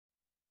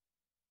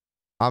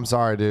I'm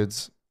sorry,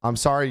 dudes. I'm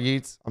sorry,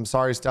 Yeats. I'm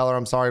sorry, Stellar.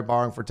 I'm sorry,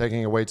 Barring, for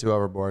taking it way too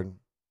overboard.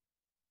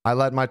 I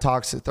let my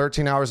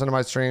 13 hours into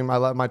my stream, I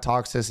let my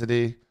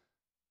toxicity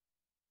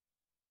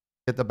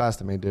get the best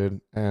of me,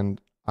 dude.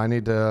 And I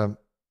need to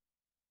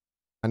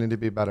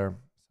be better.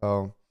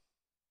 So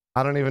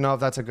I don't even know if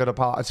that's a good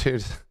apology,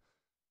 dude.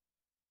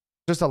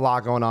 Just a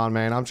lot going on,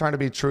 man. I'm trying to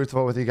be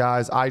truthful with you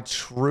guys. I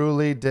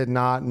truly did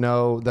not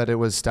know that it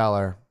was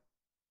Stellar.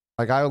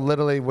 Like, I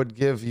literally would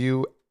give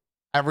you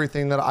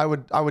everything that I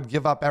would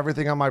give up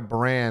everything on my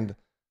brand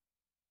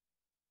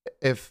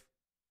if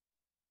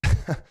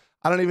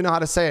I don't even know how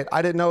to say it.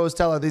 I didn't know it was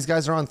Stellar. These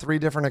guys are on 3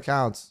 different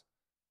accounts.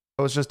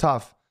 It was just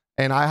tough.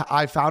 And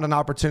I found an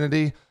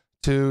opportunity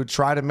to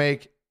try to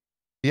make,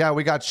 yeah,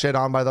 we got shit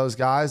on by those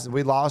guys.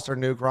 We lost our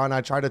nuke run.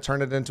 I tried to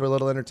turn it into a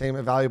little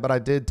entertainment value, but I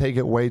did take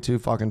it way too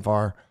fucking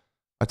far.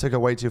 I took it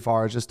way too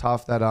far. It's just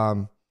tough that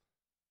I'm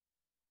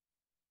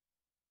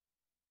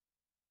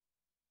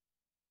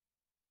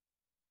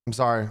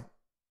sorry.